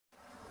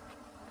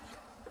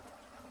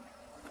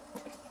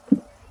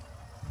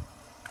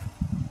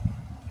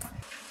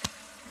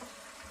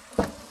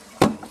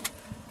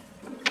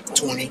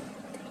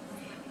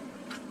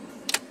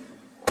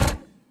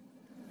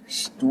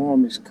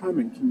storm is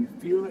coming. Can you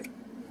feel it?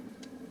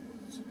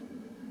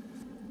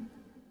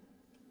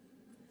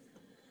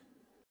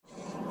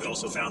 We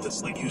also found that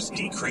sleep use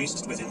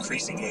decreased with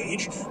increasing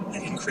age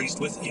and increased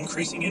with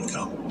increasing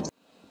income.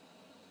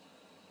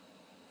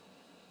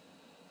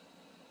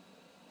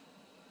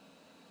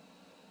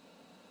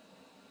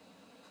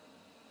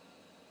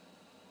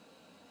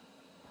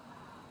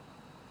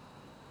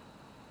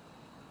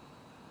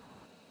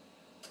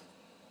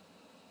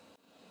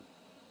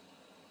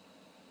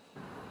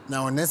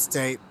 Now in this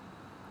state,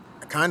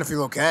 I kind of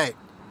feel okay.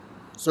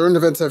 Certain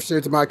events have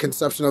shaped my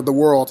conception of the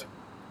world.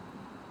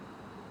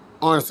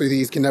 Honestly,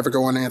 these can never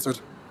go unanswered.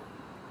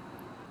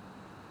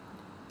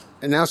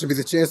 And now should be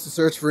the chance to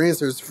search for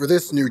answers for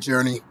this new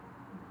journey.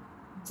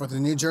 For the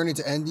new journey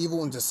to end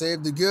evil and to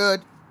save the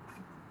good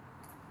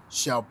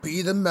shall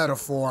be the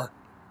metaphor.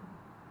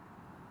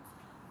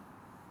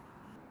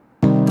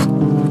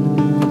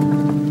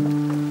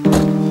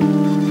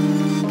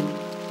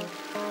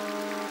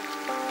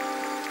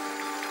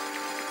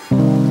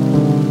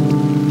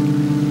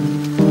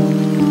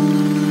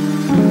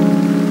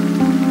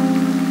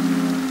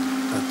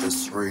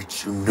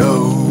 Rate, you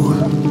know,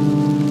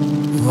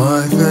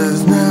 life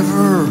is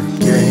never a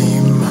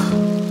game.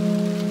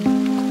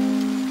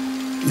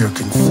 Your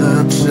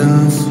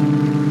conceptions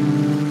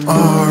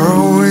are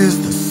always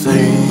the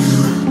same.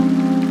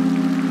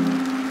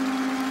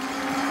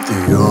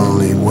 The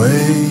only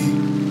way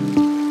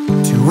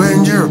to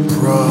end your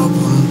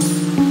problems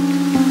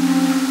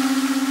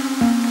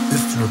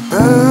is to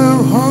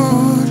rebel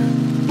hard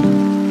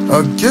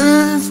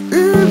against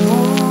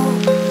evil.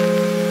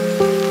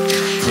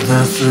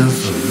 This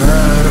is a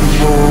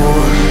metaphor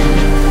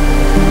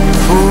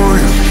for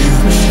your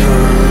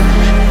future.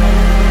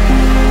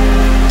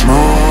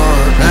 More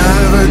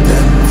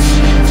evidence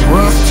for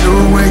us to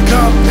wake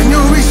up and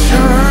you'll be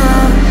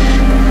sure.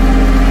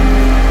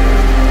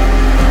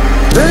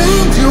 Then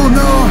you'll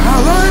know how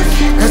life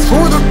is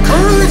for the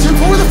courage and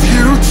for the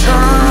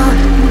future.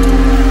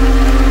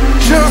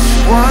 Just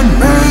one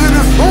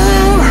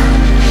metaphor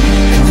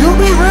and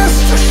you'll be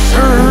rest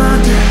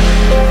assured.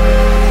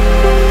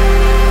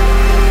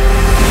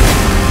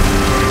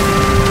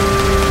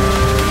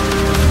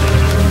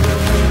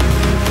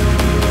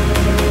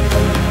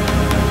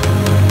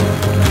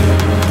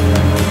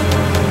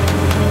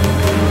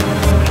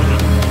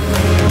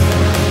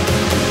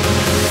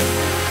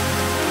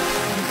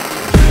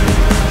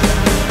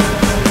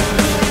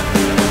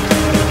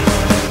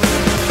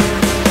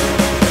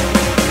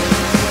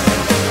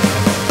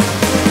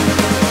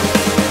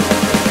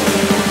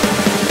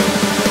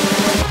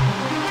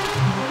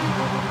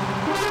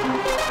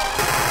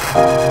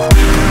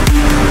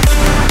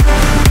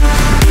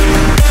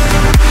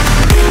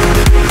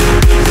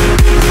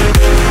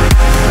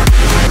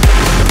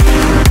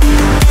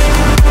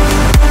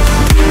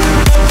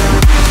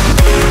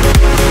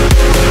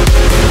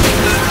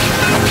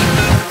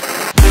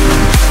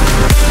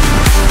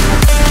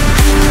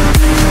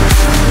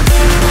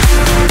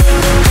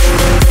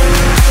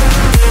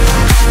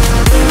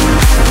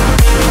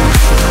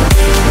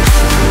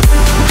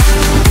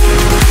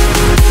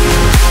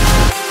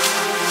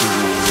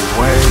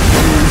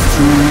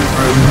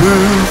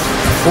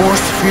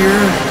 Forced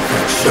fear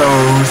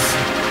shows,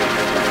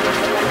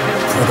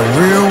 for the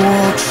real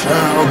world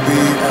shall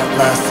be at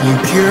last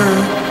pure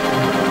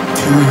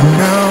to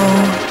know.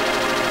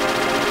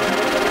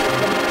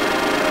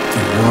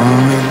 The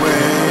only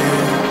way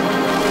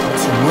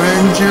to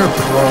end your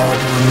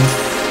problems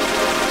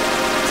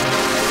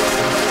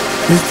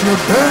is to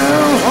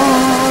rebel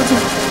hard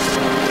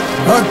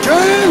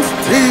against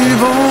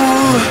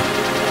evil.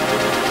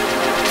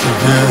 So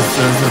this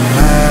is a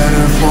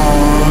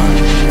metaphor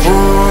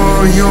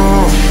for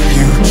your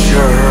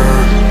future.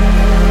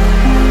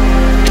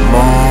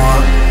 More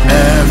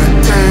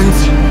evidence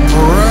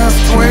for us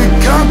to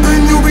wake up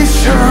and you'll be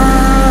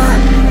sure.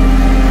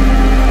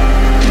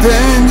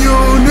 Then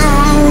you'll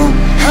know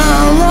how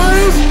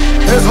life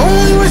is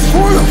always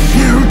for the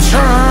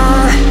future.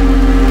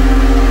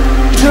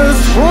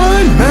 Just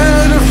one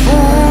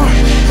metaphor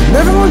and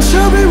everyone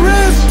shall be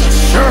rest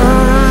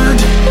assured.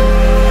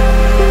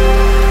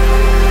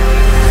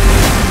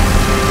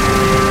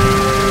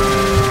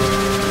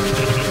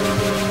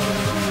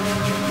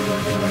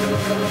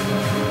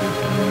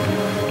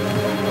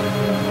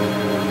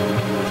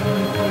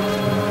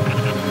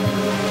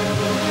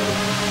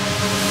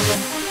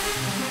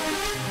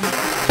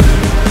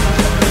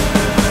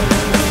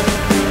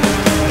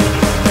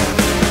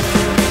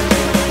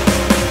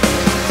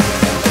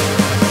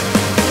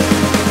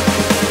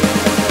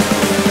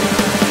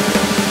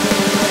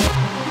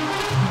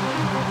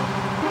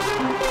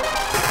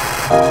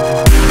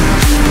 PHOR.